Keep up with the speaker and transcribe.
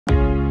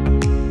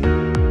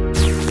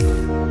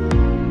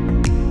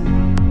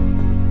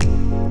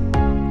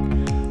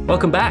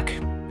Welcome back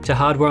to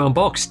Hardware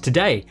Unboxed.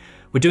 Today,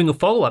 we're doing a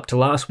follow-up to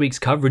last week's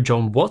coverage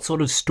on what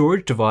sort of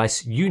storage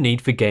device you need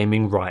for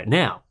gaming right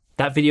now.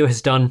 That video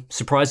has done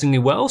surprisingly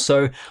well,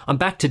 so I'm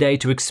back today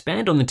to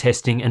expand on the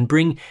testing and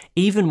bring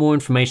even more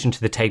information to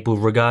the table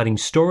regarding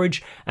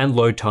storage and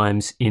load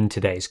times in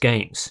today's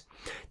games.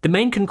 The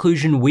main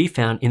conclusion we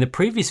found in the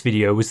previous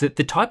video was that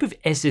the type of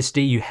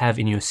SSD you have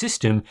in your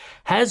system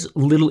has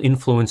little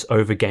influence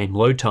over game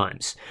load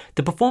times.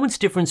 The performance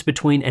difference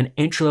between an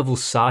entry-level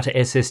SATA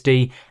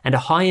SSD and a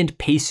high-end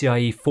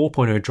PCIe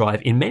 4.0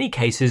 drive in many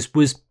cases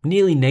was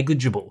nearly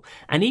negligible,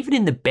 and even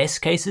in the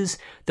best cases,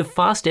 the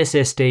fast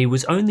SSD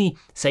was only,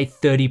 say,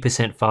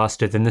 30%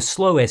 faster than the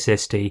slow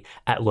SSD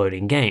at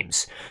loading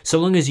games. So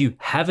long as you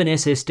have an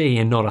SSD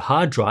and not a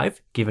hard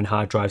drive, given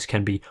hard drives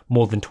can be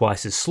more than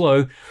twice as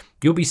slow,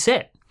 you'll be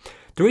set.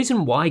 The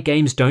reason why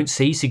games don't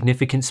see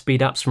significant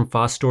speed ups from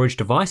fast storage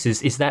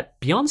devices is that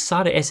beyond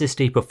SATA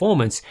SSD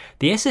performance,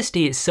 the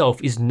SSD itself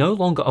is no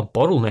longer a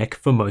bottleneck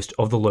for most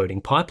of the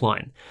loading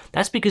pipeline.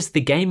 That's because the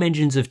game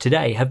engines of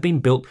today have been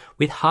built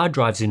with hard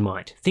drives in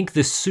mind. Think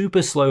the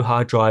super slow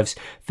hard drives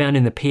found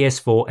in the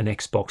PS4 and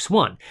Xbox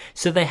One.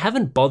 So they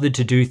haven't bothered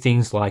to do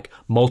things like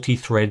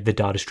multi-thread the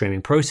data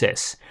streaming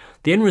process.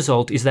 The end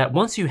result is that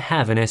once you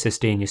have an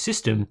SSD in your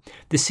system,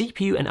 the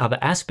CPU and other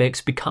aspects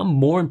become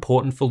more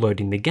important for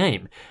loading the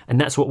game, and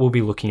that's what we'll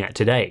be looking at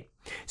today.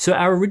 So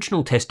our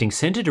original testing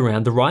centered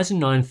around the Ryzen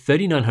 9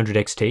 3900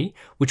 XT,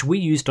 which we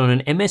used on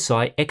an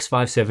MSI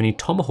X570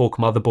 Tomahawk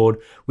motherboard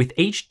with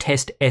each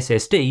test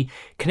SSD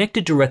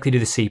connected directly to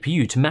the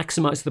CPU to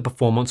maximize the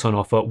performance on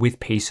offer with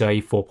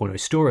PCIe 4.0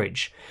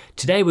 storage.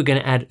 Today we're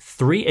going to add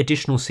 3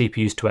 additional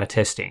CPUs to our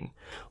testing.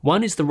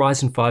 One is the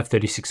Ryzen 5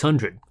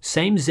 3600,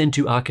 same Zen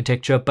 2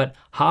 architecture but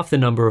half the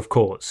number of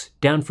cores,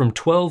 down from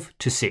 12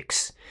 to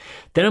 6.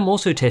 Then I'm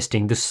also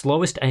testing the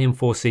slowest AM4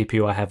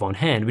 CPU I have on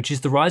hand, which is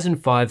the Ryzen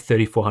 5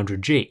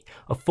 3400G,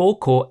 a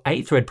 4-core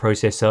 8-thread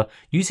processor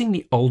using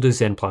the older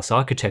Zen Plus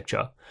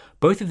architecture.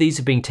 Both of these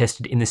are being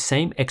tested in the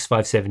same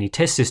X570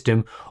 test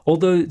system,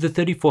 although the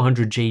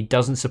 3400G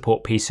doesn't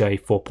support PCIe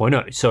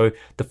 4.0, so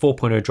the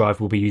 4.0 drive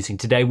we'll be using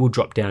today will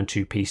drop down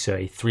to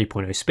PCIe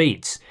 3.0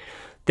 speeds.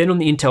 Then on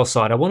the Intel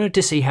side, I wanted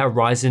to see how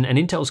Ryzen and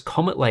Intel's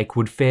Comet Lake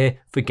would fare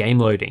for game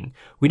loading.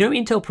 We know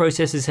Intel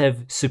processors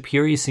have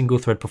superior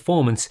single-thread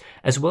performance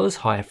as well as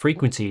higher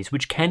frequencies,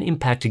 which can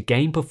impact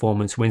game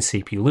performance when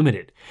CPU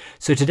limited.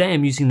 So today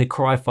I'm using the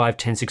Core i5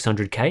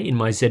 10600K in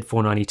my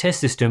Z490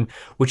 test system,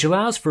 which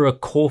allows for a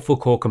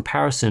core-for-core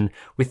comparison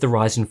with the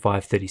Ryzen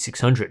 5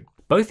 3600.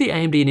 Both the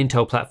AMD and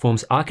Intel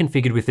platforms are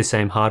configured with the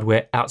same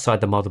hardware outside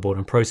the motherboard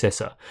and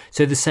processor.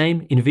 So the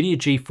same NVIDIA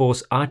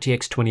GeForce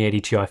RTX 2080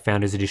 Ti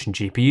Founders Edition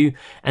GPU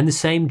and the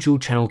same dual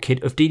channel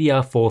kit of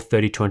DDR4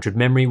 3200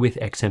 memory with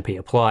XMP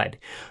applied.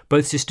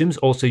 Both systems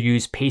also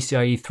use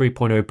PCIe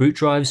 3.0 boot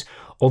drives,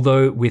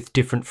 although with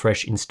different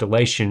fresh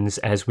installations.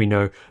 As we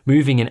know,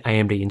 moving an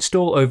AMD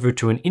install over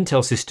to an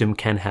Intel system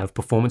can have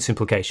performance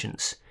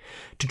implications.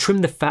 To trim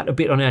the fat a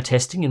bit on our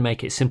testing and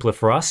make it simpler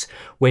for us,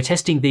 we're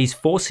testing these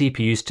 4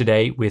 CPUs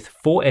today with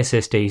 4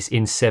 SSDs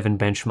in 7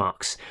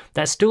 benchmarks.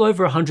 That's still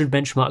over 100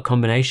 benchmark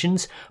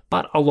combinations,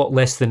 but a lot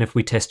less than if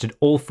we tested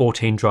all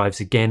 14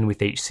 drives again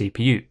with each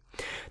CPU.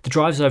 The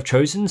drives I've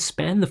chosen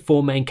span the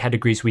 4 main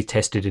categories we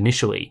tested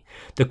initially.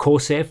 The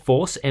Corsair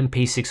Force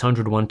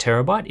MP600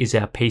 1TB is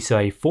our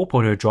PCIe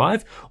 4.0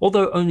 drive,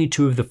 although only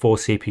 2 of the 4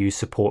 CPUs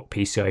support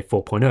PCIe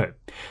 4.0.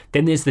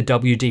 Then there's the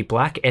WD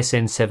Black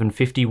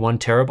SN750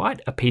 1TB,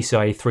 a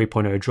PCIe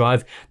 3.0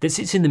 drive that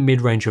sits in the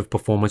mid-range of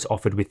performance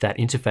offered with that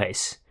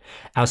interface.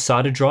 Our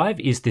SATA drive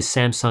is the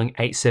Samsung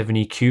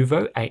 870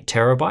 QVO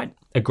 8TB,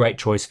 a great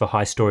choice for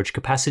high storage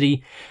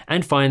capacity.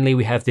 And finally,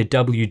 we have the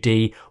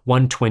WD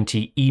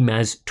 120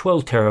 EMAS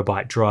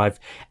 12TB drive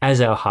as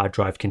our hard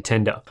drive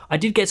contender. I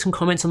did get some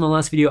comments on the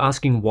last video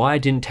asking why I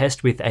didn't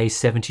test with a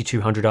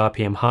 7200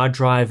 RPM hard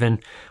drive,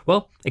 and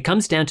well, it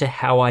comes down to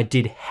how I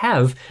did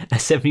have a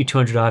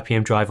 7200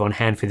 RPM drive on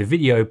hand for the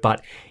video,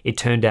 but it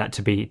turned out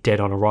to be dead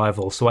on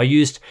arrival. So I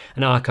used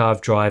an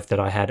archive drive that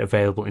I had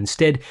available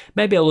instead.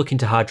 Maybe I'll look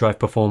into hard drive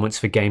performance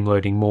for game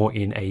loading more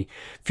in a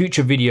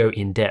future video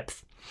in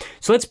depth.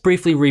 So let's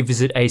briefly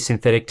revisit a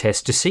synthetic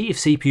test to see if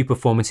CPU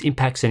performance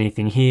impacts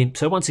anything here.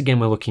 So once again,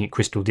 we're looking at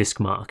Crystal Disk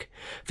Mark.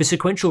 For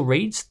sequential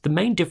reads, the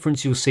main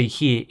difference you'll see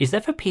here is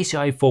that for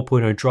PCIe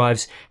 4.0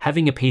 drives,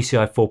 having a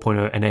PCIe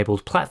 4.0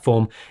 enabled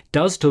platform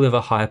does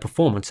deliver higher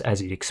performance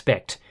as you'd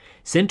expect.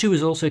 Zen 2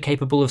 is also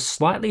capable of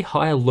slightly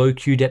higher low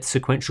queue depth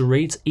sequential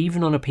reads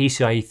even on a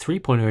PCIe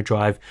 3.0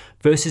 drive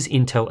versus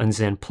Intel and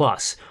Zen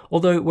Plus,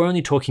 although we're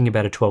only talking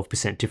about a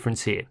 12%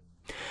 difference here.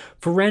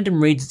 For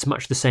random reads, it's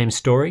much the same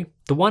story.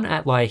 The one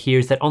outlier here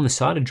is that on the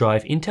SATA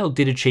drive, Intel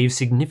did achieve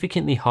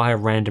significantly higher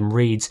random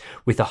reads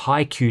with a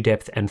high queue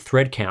depth and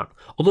thread count,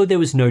 although there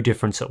was no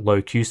difference at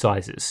low queue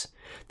sizes.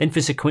 Then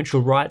for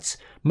sequential writes,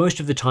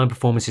 most of the time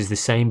performance is the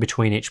same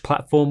between each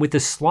platform with a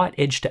slight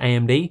edge to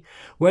AMD,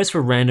 whereas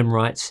for random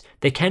writes,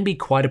 there can be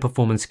quite a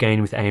performance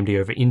gain with AMD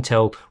over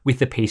Intel with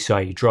the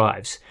PCIe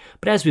drives.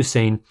 But as we've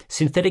seen,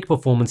 synthetic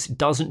performance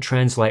doesn't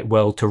translate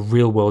well to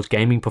real-world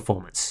gaming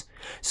performance.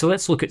 So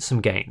let's look at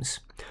some games.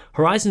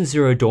 Horizon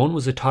Zero Dawn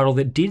was a title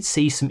that did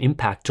see some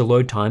impact to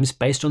load times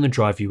based on the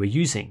drive you were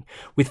using,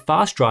 with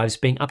fast drives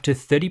being up to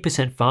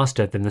 30%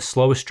 faster than the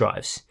slowest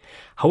drives.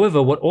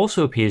 However, what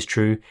also appears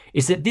true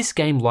is that this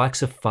game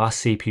likes a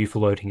fast CPU for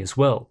loading as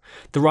well.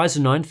 The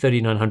Ryzen 9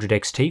 3900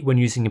 XT, when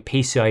using a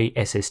PCIe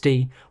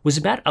SSD, was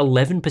about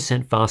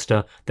 11%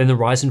 faster than the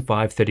Ryzen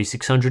 5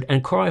 3600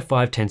 and Core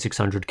i5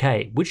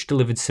 10600K, which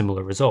delivered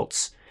similar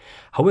results.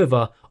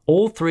 However,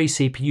 all three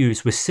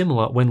CPUs were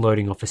similar when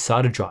loading off a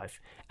SATA drive.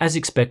 As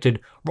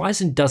expected,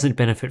 Ryzen doesn't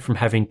benefit from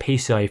having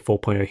PCIe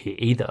 4.0 here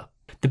either.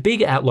 The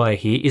big outlier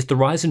here is the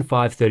Ryzen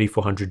 5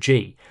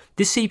 3400G.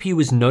 This CPU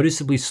was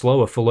noticeably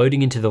slower for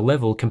loading into the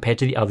level compared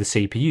to the other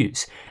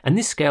CPUs, and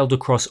this scaled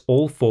across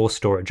all four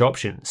storage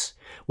options.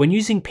 When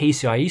using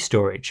PCIe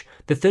storage,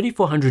 the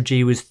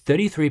 3400G was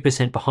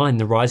 33% behind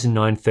the Ryzen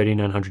 9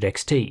 3900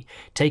 XT,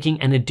 taking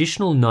an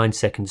additional 9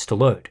 seconds to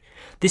load.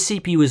 This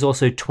CPU is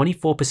also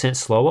 24%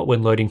 slower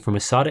when loading from a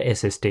SATA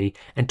SSD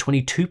and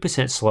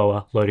 22%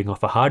 slower loading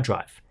off a hard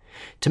drive.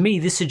 To me,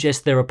 this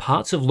suggests there are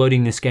parts of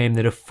loading this game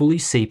that are fully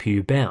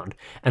CPU bound,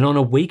 and on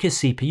a weaker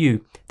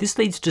CPU, this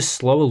leads to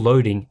slower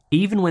loading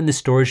even when the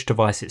storage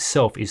device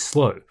itself is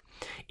slow.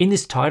 In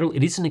this title,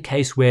 it isn't a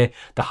case where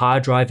the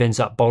hard drive ends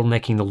up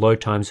bottlenecking the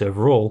load times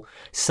overall.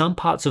 Some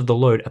parts of the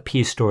load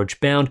appear storage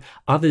bound,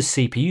 others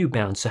CPU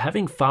bound, so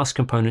having fast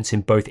components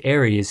in both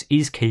areas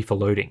is key for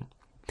loading.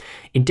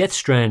 In Death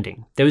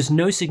Stranding, there was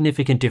no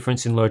significant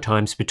difference in load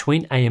times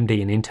between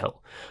AMD and Intel.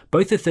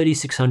 Both the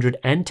 3600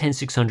 and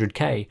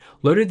 10600K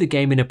loaded the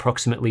game in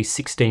approximately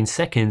 16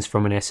 seconds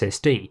from an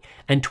SSD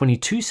and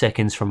 22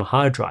 seconds from a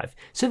hard drive,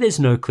 so there's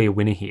no clear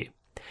winner here.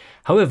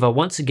 However,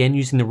 once again,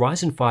 using the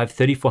Ryzen 5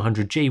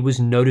 3400G was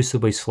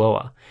noticeably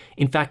slower.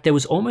 In fact, there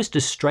was almost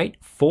a straight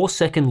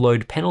 4-second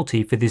load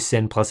penalty for this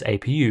Zen Plus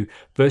APU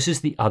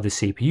versus the other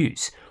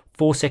CPUs.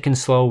 4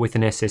 seconds slower with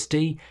an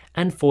SSD,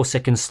 and 4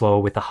 seconds slower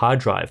with a hard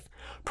drive.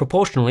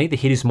 Proportionally, the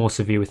hit is more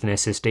severe with an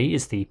SSD,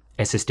 as the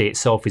SSD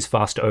itself is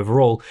faster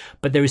overall,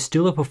 but there is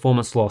still a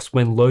performance loss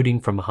when loading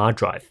from a hard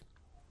drive.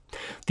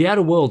 The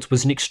Outer Worlds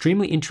was an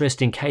extremely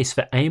interesting case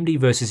for AMD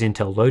versus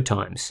Intel load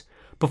times.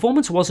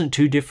 Performance wasn't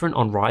too different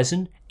on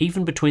Ryzen,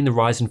 even between the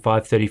Ryzen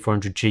 5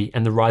 3400G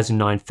and the Ryzen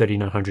 9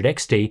 3900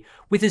 XT,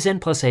 with the Zen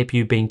Plus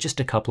APU being just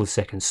a couple of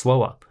seconds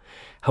slower.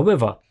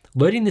 However,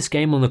 loading this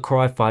game on the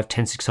Core i5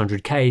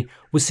 10600K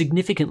was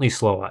significantly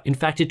slower. In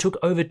fact, it took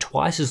over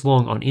twice as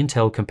long on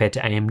Intel compared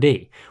to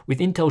AMD, with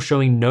Intel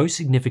showing no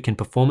significant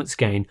performance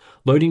gain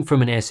loading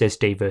from an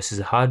SSD versus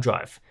a hard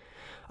drive.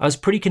 I was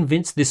pretty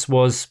convinced this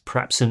was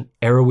perhaps an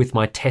error with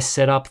my test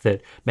setup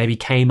that maybe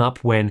came up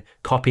when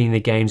copying the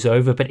games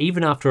over, but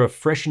even after a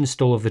fresh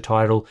install of the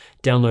title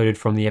downloaded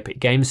from the Epic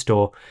Games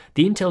Store,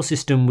 the Intel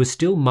system was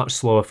still much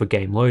slower for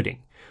game loading.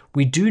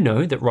 We do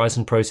know that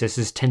Ryzen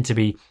processors tend to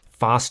be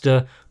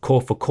faster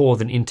core for core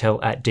than Intel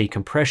at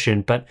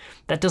decompression, but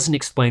that doesn't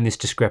explain this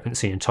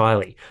discrepancy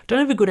entirely. Don't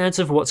have a good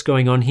answer for what's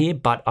going on here,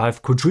 but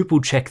I've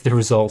quadruple checked the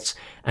results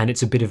and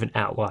it's a bit of an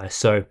outlier,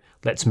 so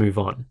let's move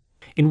on.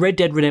 In Red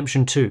Dead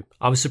Redemption 2,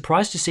 I was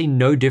surprised to see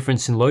no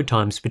difference in load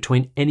times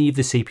between any of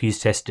the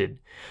CPUs tested.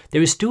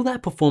 There is still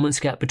that performance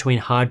gap between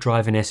hard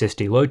drive and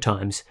SSD load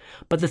times,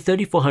 but the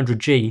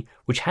 3400G,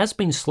 which has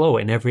been slower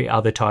in every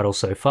other title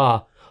so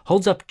far,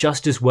 holds up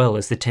just as well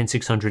as the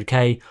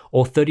 10600K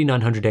or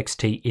 3900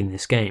 XT in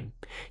this game.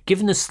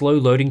 Given the slow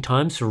loading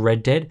times for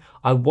Red Dead,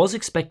 I was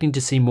expecting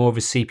to see more of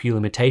a CPU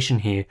limitation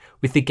here,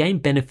 with the game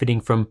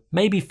benefiting from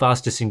maybe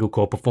faster single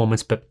core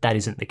performance, but that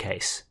isn't the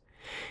case.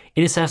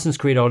 In Assassin's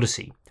Creed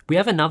Odyssey, we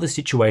have another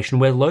situation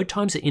where load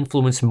times are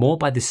influenced more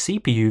by the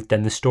CPU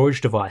than the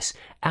storage device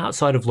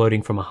outside of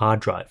loading from a hard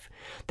drive.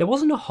 There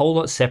wasn't a whole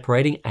lot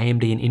separating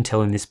AMD and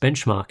Intel in this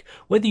benchmark.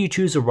 Whether you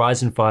choose a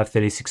Ryzen 5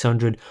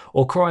 3600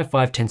 or Core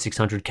i5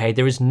 10600K,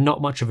 there is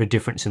not much of a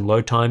difference in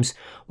load times,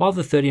 while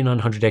the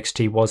 3900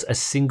 XT was a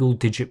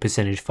single-digit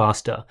percentage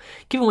faster.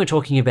 Given we're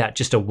talking about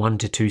just a 1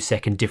 to 2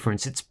 second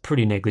difference, it's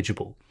pretty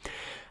negligible.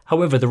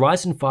 However, the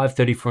Ryzen 5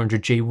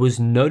 3400G was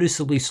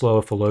noticeably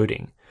slower for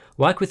loading.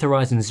 Like with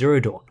Horizon Zero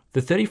Dawn,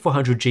 the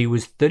 3400G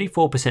was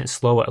 34%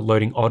 slower at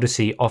loading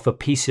Odyssey off a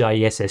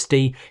PCIe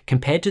SSD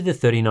compared to the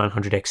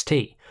 3900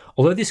 XT,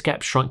 although this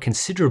gap shrunk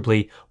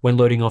considerably when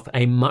loading off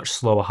a much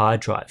slower hard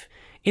drive.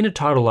 In a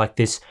title like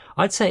this,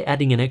 I'd say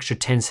adding an extra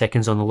 10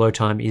 seconds on the load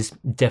time is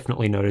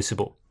definitely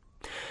noticeable.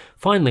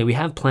 Finally, we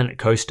have Planet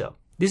Coaster.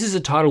 This is a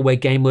title where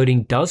game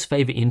loading does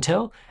favour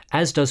Intel,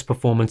 as does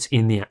performance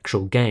in the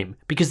actual game,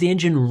 because the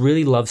engine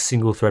really loves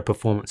single-thread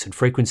performance and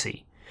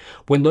frequency.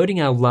 When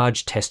loading our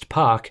large test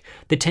park,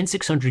 the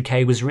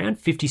 10600K was around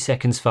 50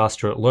 seconds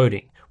faster at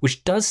loading,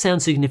 which does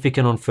sound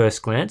significant on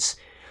first glance.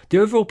 The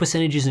overall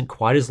percentage isn't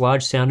quite as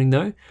large sounding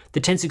though.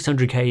 The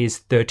 10600K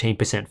is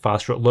 13%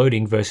 faster at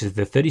loading versus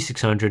the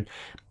 3600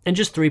 and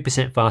just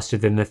 3% faster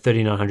than the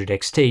 3900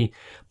 XT,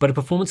 but a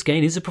performance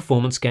gain is a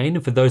performance gain,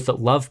 and for those that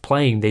love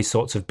playing these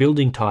sorts of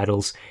building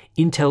titles,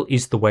 Intel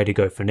is the way to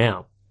go for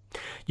now.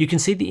 You can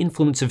see the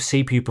influence of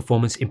CPU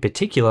performance in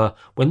particular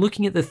when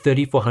looking at the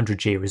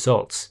 3400G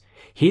results.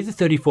 Here the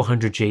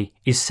 3400G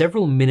is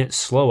several minutes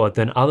slower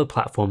than other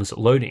platforms at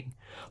loading.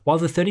 While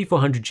the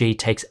 3400G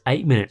takes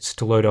 8 minutes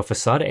to load off a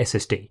SATA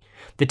SSD,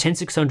 the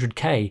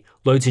 10600K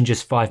loads in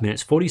just 5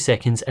 minutes 40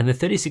 seconds and the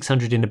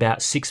 3600 in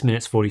about 6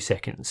 minutes 40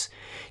 seconds.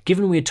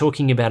 Given we're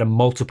talking about a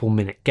multiple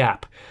minute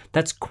gap,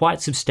 that's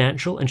quite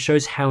substantial and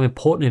shows how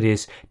important it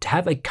is to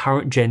have a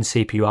current gen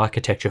CPU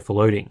architecture for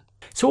loading.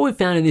 So what we've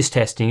found in this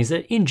testing is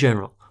that in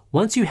general,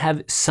 once you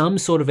have some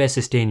sort of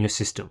SSD in your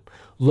system,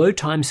 load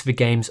times for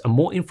games are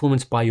more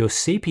influenced by your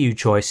CPU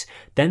choice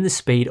than the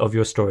speed of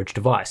your storage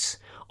device.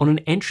 On an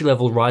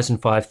entry-level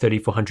Ryzen 5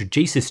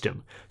 3400G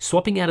system,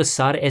 swapping out a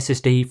SATA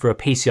SSD for a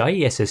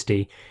PCIe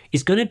SSD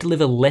is going to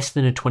deliver less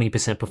than a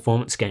 20%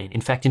 performance gain.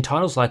 In fact, in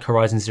titles like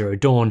Horizon Zero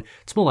Dawn,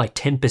 it's more like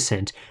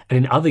 10%, and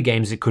in other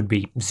games it could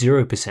be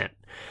 0%.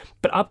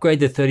 But upgrade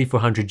the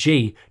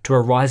 3400G to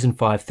a Ryzen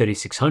 5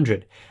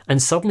 3600,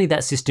 and suddenly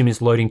that system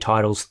is loading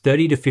titles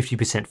 30 to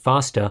 50%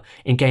 faster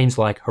in games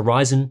like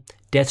Horizon,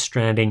 Death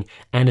Stranding,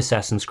 and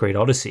Assassin's Creed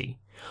Odyssey.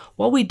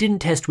 While we didn't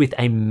test with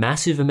a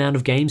massive amount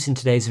of games in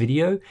today's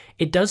video,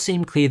 it does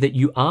seem clear that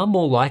you are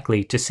more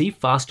likely to see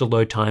faster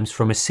load times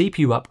from a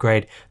CPU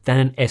upgrade than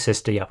an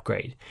SSD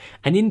upgrade.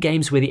 And in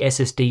games where the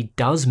SSD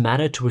does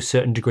matter to a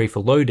certain degree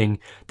for loading,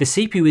 the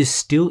CPU is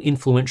still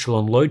influential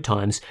on load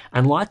times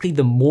and likely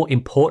the more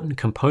important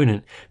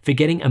component for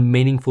getting a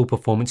meaningful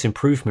performance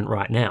improvement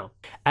right now.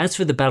 As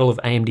for the battle of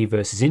AMD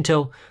versus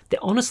Intel, there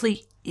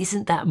honestly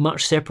isn't that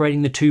much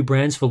separating the two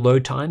brands for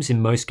load times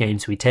in most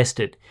games we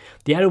tested.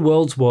 The Outer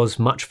Worlds was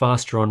much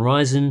faster on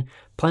Ryzen,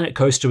 Planet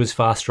Coaster was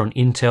faster on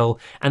Intel,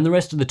 and the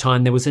rest of the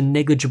time there was a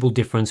negligible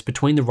difference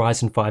between the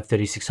Ryzen 5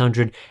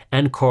 3600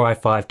 and Core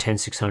i5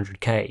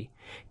 10600K.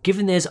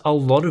 Given there's a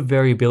lot of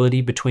variability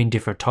between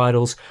different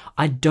titles,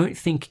 I don't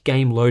think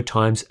game load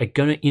times are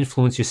going to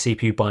influence your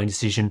CPU buying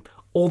decision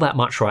all that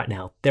much right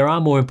now. There are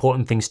more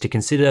important things to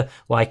consider,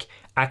 like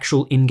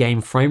actual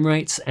in-game frame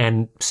rates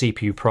and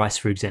CPU price,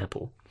 for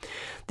example.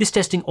 This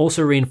testing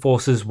also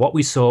reinforces what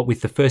we saw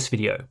with the first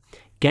video.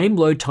 Game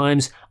load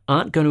times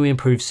aren't going to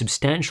improve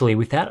substantially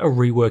without a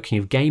reworking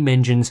of game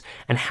engines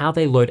and how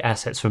they load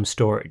assets from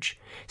storage.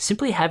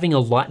 Simply having a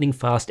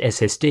lightning-fast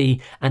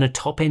SSD and a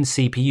top-end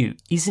CPU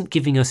isn't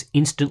giving us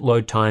instant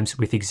load times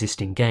with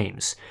existing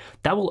games.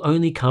 That will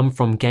only come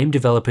from game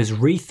developers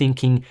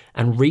rethinking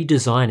and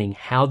redesigning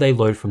how they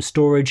load from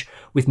storage,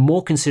 with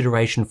more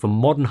consideration for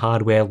modern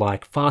hardware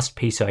like fast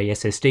PCIe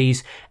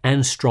SSDs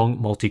and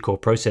strong multi-core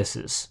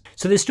processors.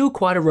 So there's still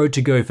quite a road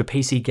to go for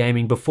PC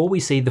gaming before we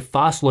see the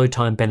fast load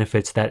time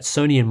benefits that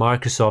Sony and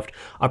Microsoft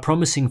are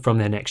promising from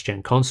their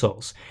next-gen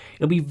consoles.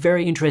 It'll be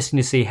very interesting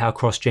to see how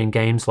cross-gen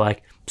games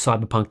like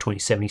Cyberpunk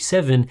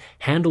 2077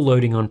 handle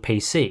loading on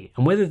PC,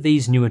 and whether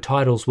these newer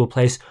titles will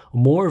place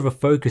more of a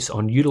focus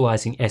on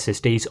utilizing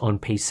SSDs on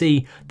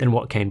PC than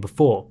what came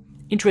before.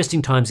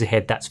 Interesting times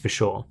ahead, that's for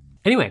sure.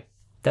 Anyway,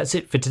 that's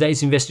it for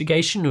today's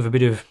investigation of a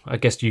bit of, I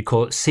guess you'd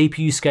call it,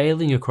 CPU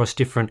scaling across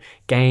different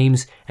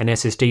games and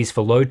SSDs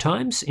for load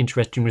times.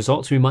 Interesting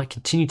results. We might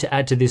continue to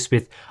add to this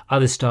with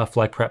other stuff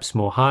like perhaps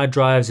more hard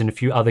drives and a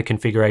few other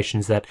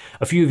configurations that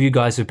a few of you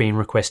guys have been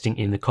requesting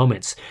in the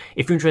comments.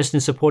 If you're interested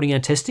in supporting our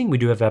testing, we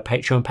do have our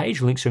Patreon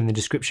page. Links are in the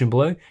description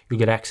below. You'll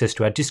get access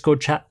to our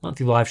Discord chat,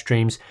 monthly live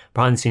streams,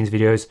 behind the scenes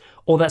videos,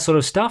 all that sort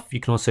of stuff.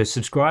 You can also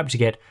subscribe to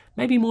get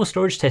maybe more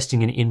storage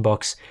testing in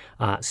inbox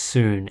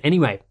soon.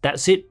 Anyway,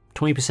 that's it.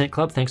 20%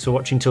 Club, thanks for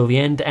watching till the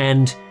end,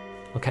 and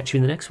I'll catch you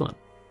in the next one.